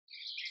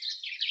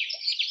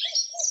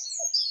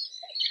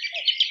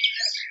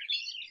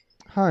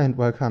Hi and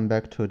welcome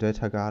back to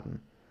Data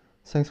Garden.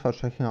 Thanks for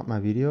checking out my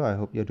video. I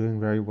hope you're doing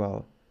very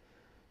well.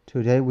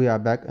 Today we are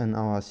back in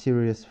our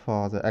series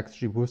for the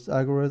XGBoost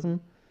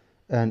algorithm,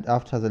 and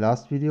after the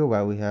last video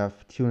where we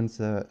have tuned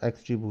the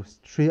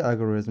XGBoost Tree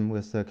algorithm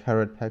with the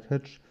Caret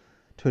package,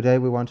 today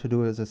we want to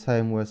do the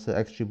same with the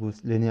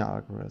XGBoost linear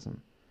algorithm.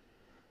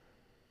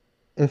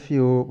 If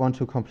you want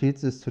to complete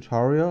this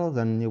tutorial,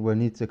 then you will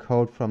need the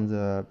code from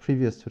the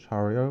previous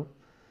tutorial.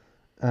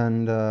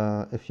 And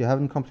if you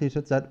haven't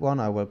completed that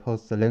one, I will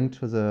post the link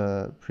to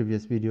the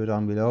previous video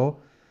down below.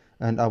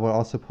 And I will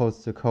also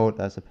post the code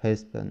as a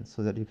paste bin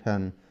so that you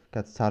can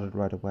get started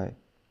right away.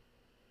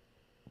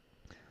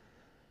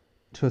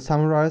 To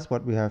summarize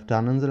what we have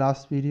done in the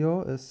last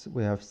video is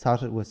we have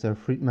started with the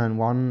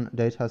Friedman-1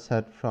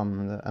 dataset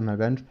from the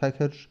MLBench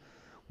package,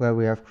 where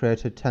we have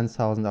created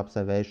 10,000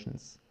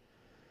 observations.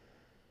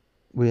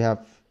 We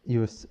have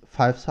used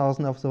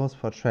 5,000 of those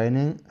for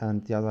training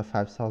and the other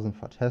 5,000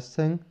 for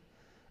testing.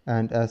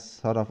 And as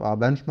sort of our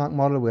benchmark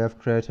model, we have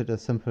created a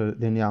simple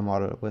linear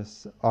model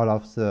with all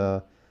of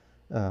the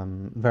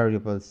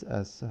variables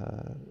as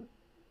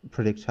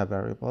predictor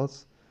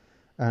variables.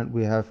 And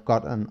we have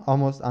got an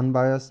almost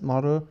unbiased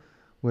model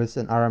with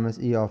an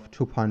Rmse of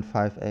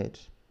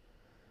 2.58.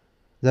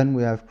 Then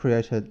we have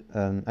created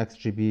an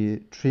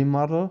XGB tree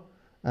model,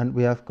 and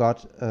we have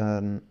got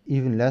an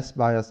even less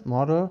biased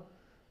model,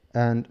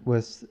 and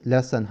with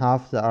less than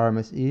half the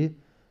Rmse,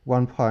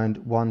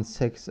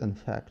 1.16 in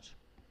fact.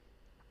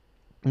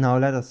 Now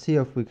let us see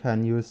if we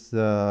can use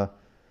the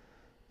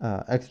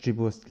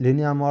XGBoost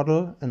linear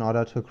model in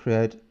order to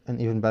create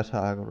an even better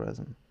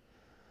algorithm.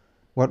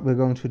 What we're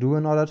going to do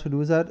in order to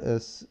do that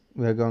is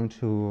we're going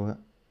to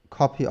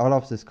copy all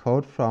of this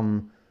code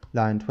from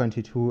line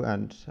 22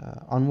 and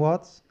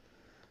onwards.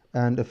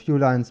 And a few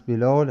lines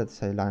below, let's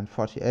say line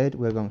 48,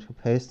 we're going to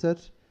paste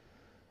it.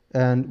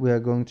 And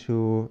we're going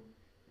to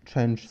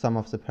change some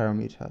of the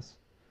parameters.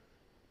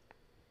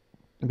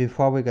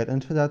 Before we get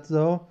into that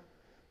though,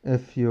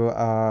 if you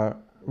are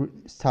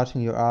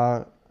starting your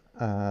R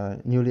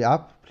newly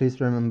up,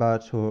 please remember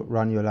to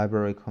run your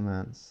library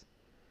commands.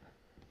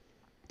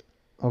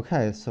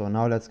 Okay, so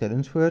now let's get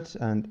into it,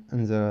 and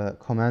in the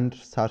command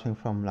starting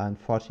from line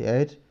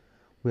 48,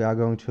 we are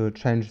going to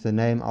change the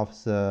name of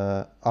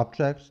the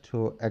object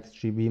to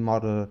XGB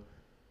model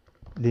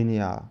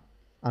linear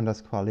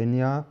underscore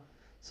linear,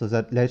 so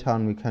that later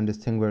on we can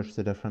distinguish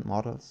the different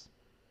models.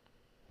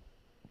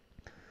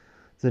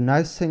 The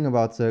nice thing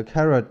about the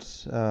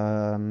Caret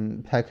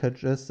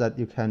package is that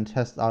you can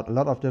test out a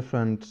lot of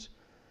different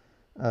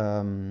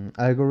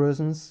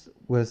algorithms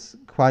with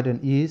quite an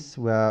ease,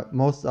 where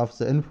most of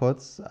the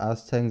inputs are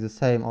staying the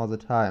same all the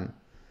time.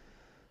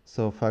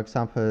 So for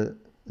example,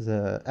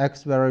 the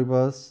x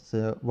variables,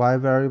 the y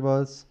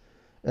variables,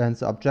 and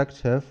the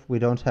objective we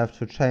don't have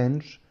to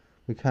change.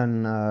 We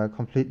can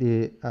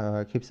completely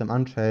keep them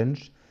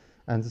unchanged,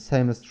 and the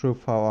same is true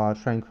for our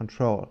train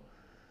control.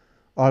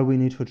 All we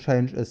need to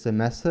change is the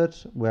method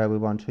where we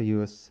want to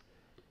use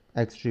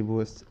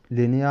XGBoost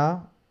linear,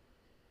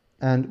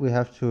 and we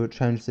have to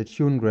change the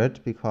tune grid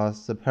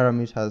because the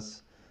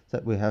parameters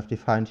that we have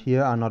defined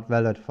here are not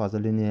valid for the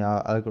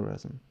linear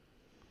algorithm.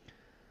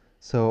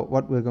 So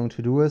what we're going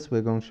to do is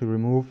we're going to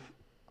remove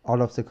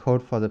all of the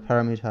code for the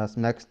parameters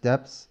max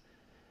depth,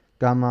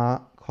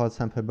 gamma, call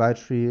sample by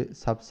tree,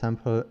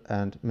 subsample,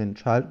 and min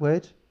child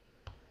weight.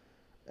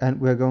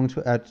 And we're going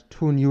to add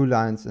two new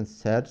lines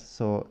instead.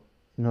 So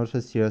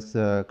notice here's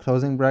the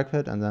closing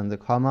bracket and then the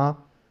comma,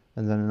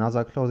 and then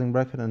another closing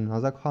bracket and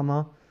another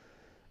comma.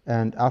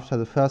 And after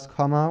the first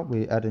comma,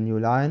 we add a new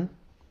line,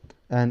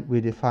 and we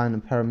define a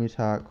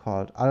parameter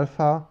called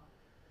alpha,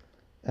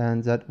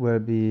 and that will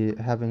be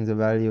having the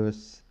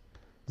values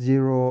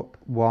 0,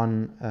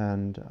 1,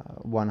 and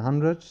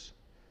 100.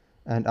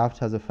 And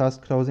after the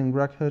first closing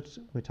bracket,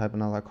 we type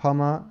another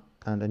comma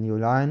and a new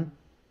line,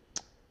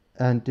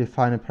 and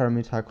define a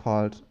parameter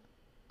called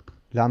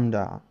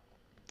lambda.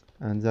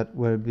 And that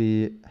will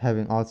be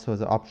having also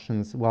the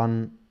options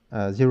 0,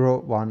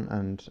 1,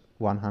 and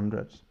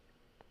 100.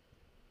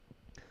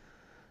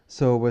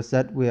 So with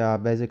that we are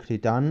basically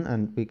done,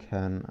 and we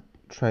can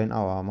train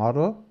our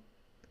model.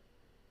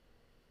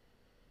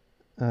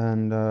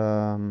 And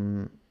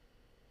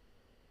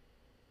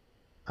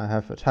I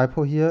have a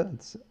typo here.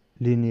 It's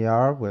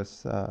linear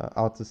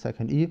without the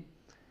second E.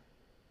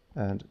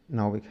 And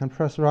now we can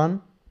press run.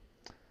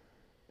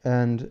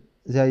 And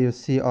there you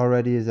see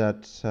already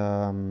that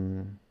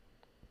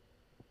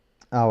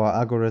our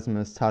algorithm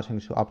is starting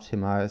to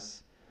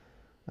optimize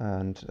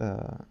and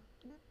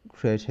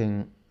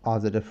creating all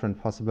the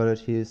different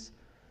possibilities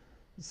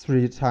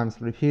 3 times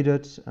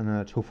repeated and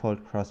a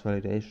twofold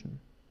cross-validation.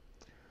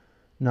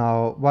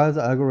 Now, while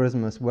the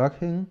algorithm is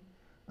working,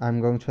 I'm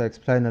going to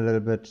explain a little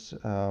bit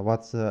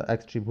what the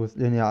XGBoost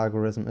linear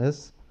algorithm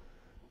is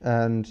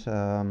and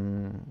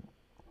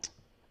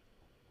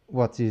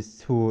what these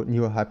two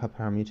new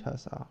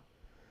hyperparameters are.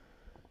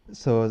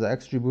 So the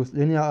XGBoost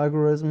linear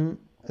algorithm,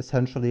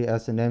 essentially,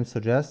 as the name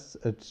suggests,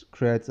 it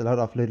creates a lot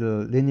of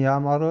little linear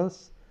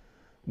models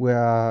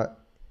where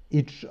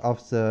each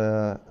of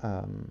the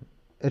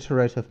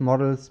iterative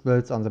models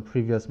builds on the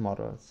previous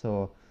model.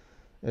 So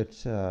it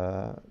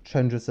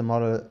changes the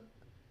model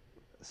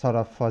sort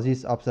of for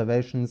these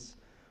observations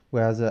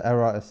where the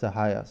error is the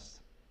highest.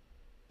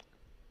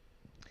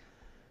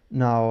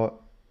 Now,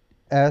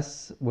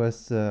 as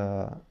with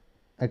the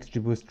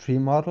XGBoost Tree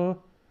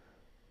model,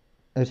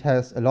 it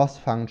has a loss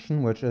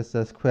function, which is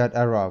the squared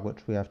error,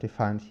 which we have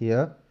defined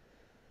here.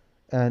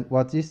 And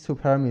what these two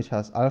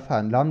parameters, alpha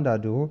and lambda,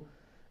 do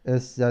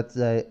is that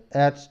they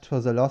add to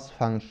the loss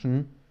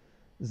function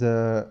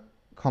the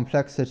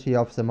complexity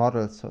of the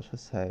model, so to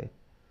say.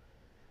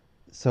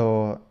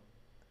 So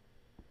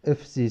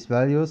if these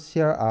values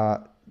here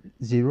are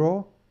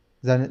 0,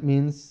 then it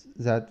means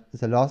that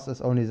the loss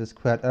is only the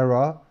squared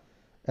error,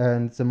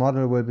 and the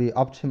model will be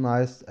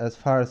optimized as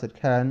far as it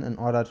can in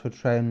order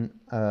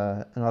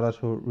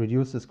to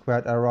reduce the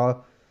squared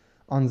error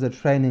on the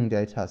training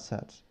data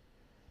set.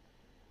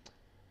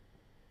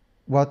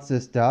 What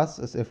this does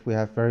is, if we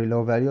have very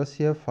low values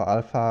here for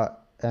alpha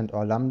and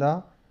or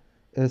lambda,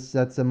 is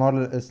that the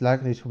model is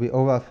likely to be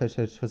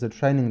overfitted to the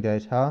training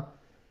data,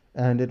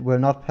 and it will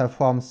not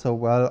perform so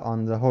well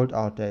on the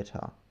holdout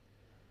data.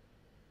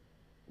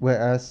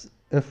 Whereas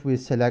if we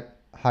select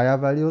higher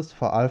values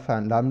for alpha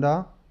and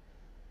lambda,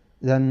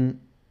 then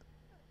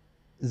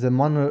the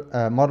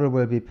model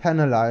will be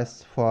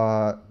penalized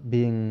for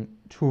being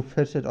too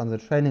fitted on the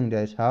training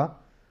data,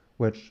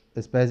 which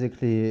is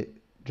basically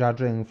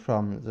judging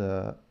from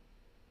the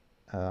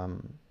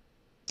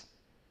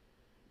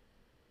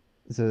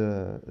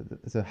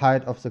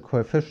height of the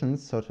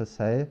coefficients, so to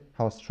say,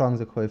 how strong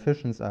the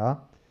coefficients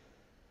are.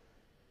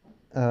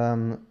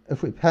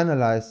 If we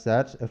penalize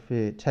that, if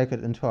we take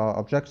it into our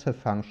objective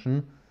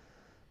function,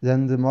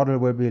 then the model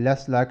will be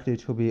less likely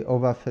to be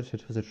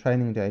overfitted to the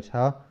training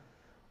data,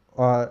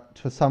 or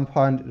to some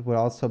point it will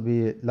also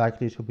be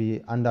likely to be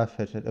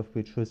underfitted if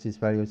we choose these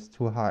values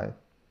too high.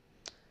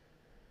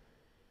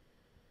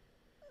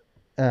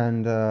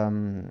 And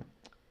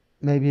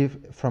maybe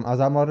from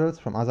other models,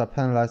 from other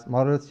penalized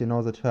models, you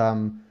know the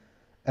term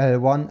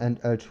L1 and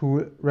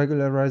L2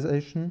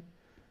 regularization.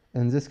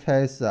 In this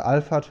case, the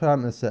alpha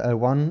term is the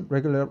L1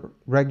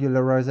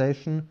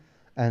 regularization,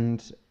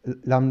 and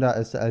lambda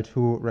is the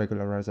L2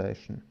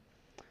 regularization.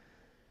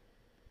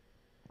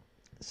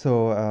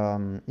 So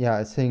yeah,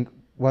 I think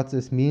what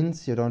this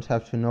means, you don't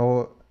have to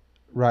know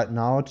right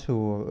now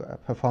to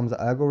perform the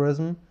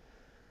algorithm.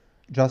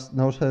 Just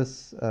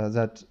notice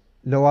that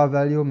lower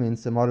value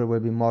means the model will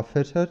be more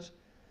fitted,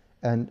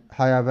 and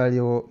higher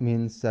value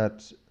means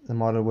that the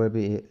model will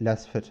be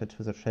less fitted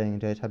to the training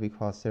data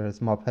because there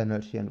is more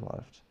penalty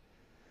involved.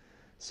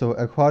 So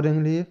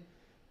accordingly,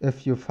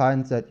 if you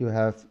find that you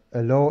have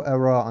a low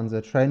error on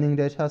the training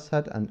data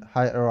set and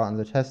high error on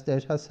the test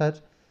data set,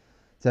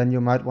 then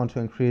you might want to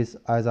increase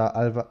either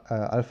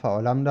alpha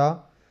or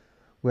lambda,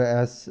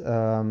 whereas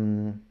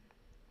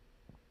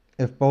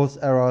if both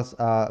errors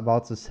are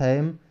about the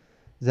same,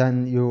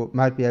 then you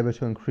might be able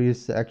to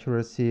increase the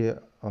accuracy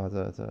or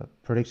the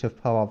predictive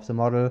power of the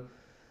model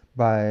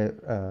by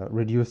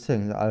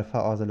reducing the alpha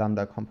or the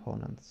lambda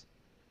components.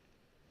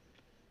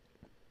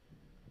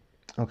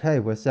 Okay,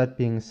 with that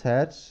being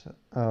said,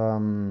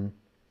 the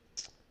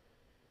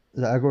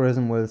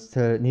algorithm will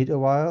still need a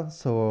while,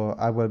 so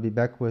I will be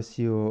back with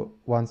you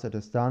once it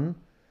is done.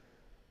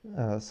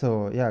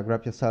 So yeah,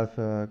 grab yourself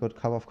a good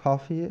cup of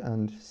coffee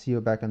and see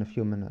you back in a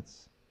few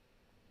minutes.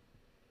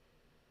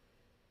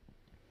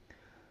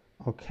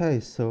 Okay,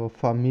 so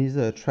for me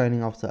the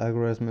training of the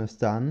algorithm is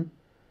done,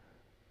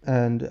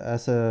 and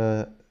as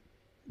a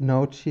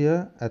note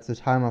here, at the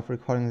time of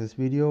recording this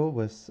video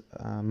with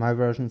my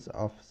versions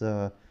of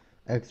the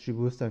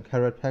XGBoost and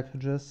Caret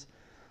packages,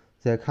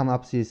 there come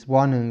up these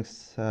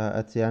warnings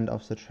at the end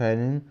of the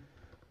training,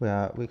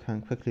 where we can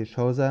quickly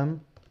show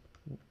them.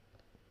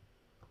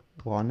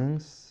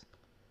 Warnings.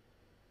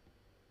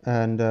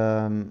 And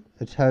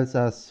it tells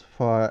us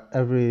for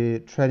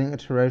every training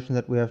iteration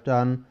that we have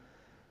done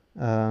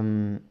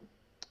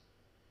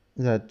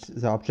that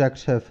the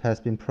objective has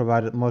been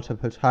provided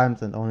multiple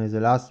times and only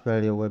the last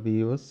value will be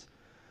used.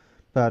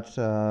 But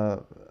I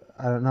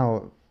don't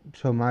know,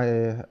 to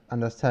my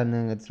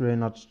understanding, it's really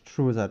not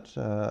true that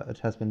it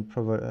has been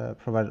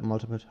provided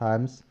multiple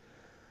times.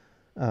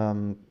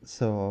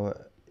 So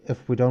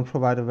if we don't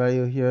provide a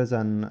value here,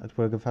 then it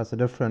will give us a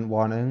different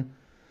warning.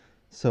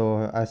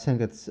 So I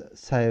think it's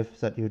safe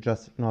that you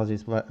just ignore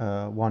these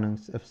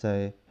warnings if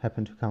they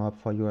happen to come up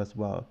for you as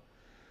well.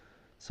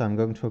 So I'm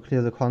going to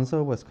clear the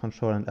console with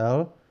Ctrl and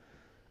L.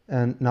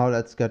 And now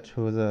let's get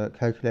to the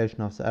calculation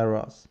of the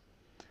errors.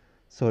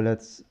 So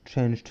let's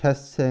change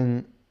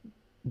testing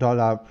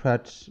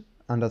 $pret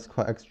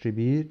underscore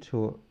XGB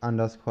to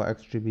underscore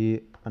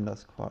XGB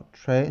underscore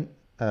train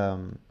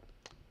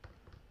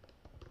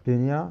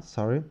linear,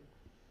 sorry.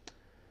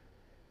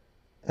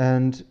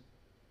 And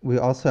we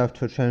also have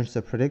to change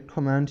the predict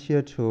command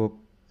here to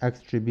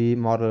XGB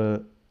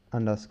model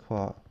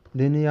underscore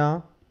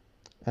linear,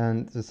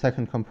 and the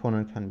second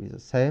component can be the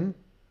same.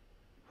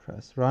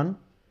 Press run.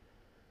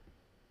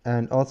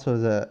 And also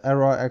the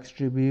error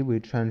XGB, we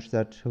change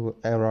that to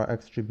error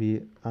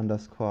XGB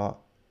underscore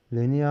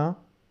linear,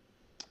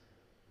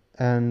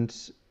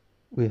 and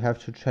we have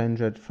to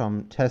change it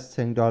from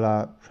testing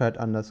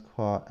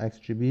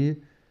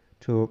 $pred_xgb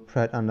to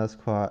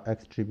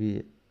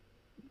pred_xgb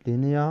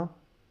linear,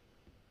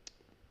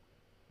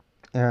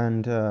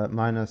 and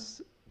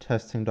minus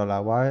testing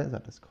 $y,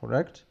 that is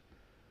correct.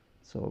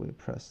 So we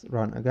press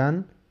run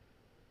again,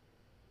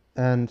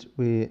 and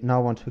we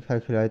now want to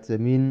calculate the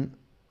mean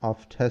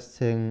of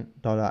testing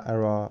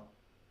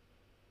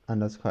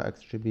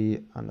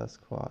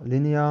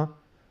 $error_xgb_linear.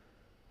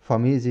 For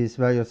me, these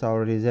values are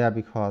already there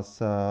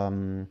because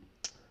I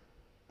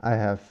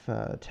have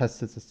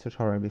tested this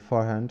tutorial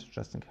beforehand,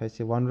 just in case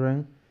you're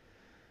wondering.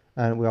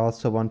 And we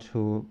also want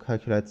to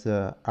calculate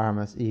the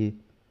Rmse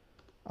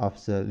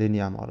of the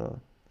linear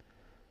model.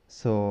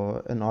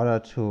 So in order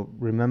to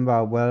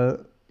remember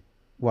well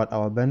what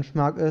our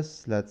benchmark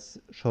is, let's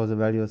show the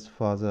values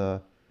for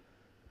the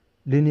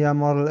linear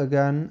model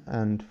again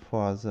and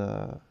for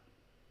the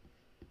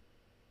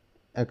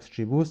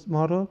XGBoost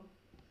model.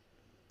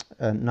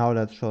 And now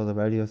let's show the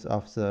values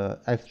of the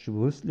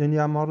XGBoost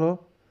linear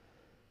model.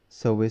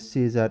 So we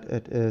see that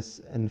it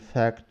is in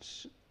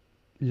fact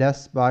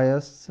less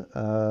biased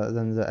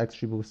than the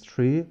XGBoost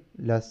Tree,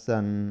 less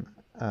than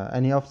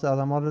any of the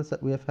other models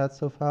that we have had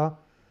so far.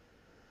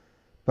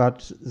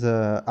 But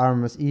the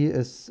Rmse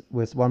is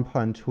with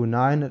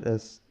 1.29, it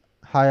is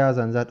higher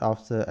than that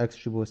of the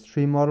XGBoost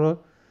Tree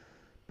model,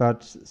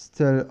 but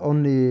still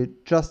only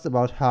just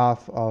about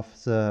half of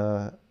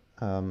the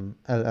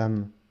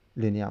LM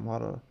linear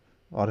model,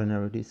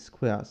 ordinary least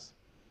squares.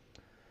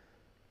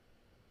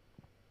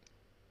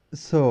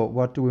 So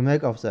what do we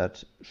make of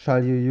that?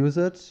 Shall you use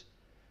it?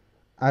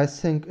 I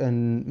think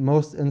in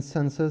most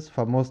instances,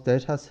 for most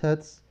data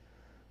sets,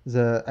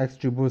 the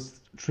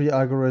XGBoost Tree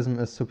algorithm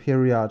is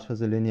superior to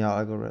the linear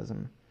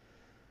algorithm.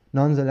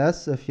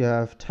 Nonetheless, if you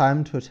have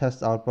time to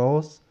test out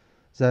both,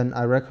 then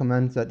I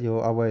recommend that you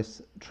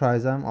always try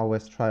them,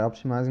 always try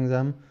optimizing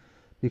them,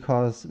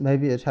 because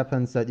maybe it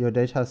happens that your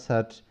data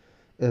set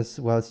is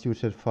well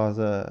suited for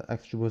the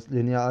XGBoost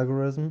linear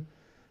algorithm,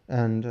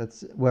 and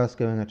it's worth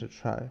giving it a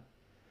try.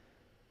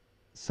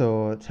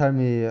 So tell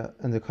me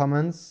in the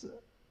comments,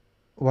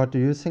 what do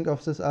you think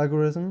of this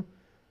algorithm?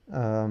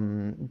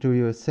 Do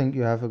you think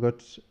you have a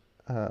good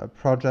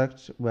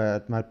project where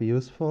it might be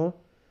useful?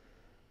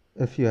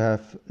 If you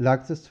have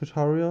liked this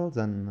tutorial,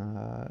 then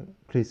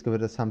please give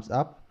it a thumbs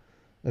up.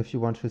 If you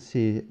want to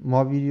see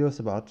more videos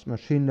about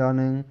machine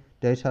learning,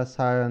 data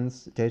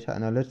science, data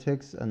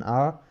analytics, and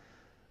R,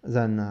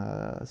 then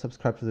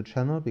subscribe to the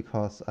channel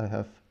because I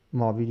have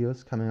more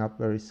videos coming up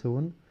very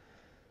soon.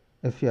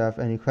 If you have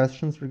any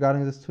questions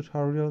regarding this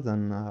tutorial,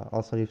 then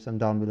also leave them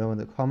down below in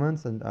the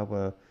comments and I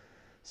will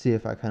see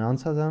if I can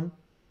answer them.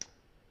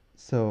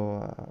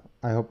 So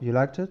I hope you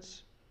liked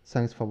it.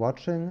 Thanks for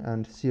watching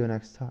and see you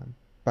next time.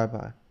 Bye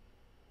bye.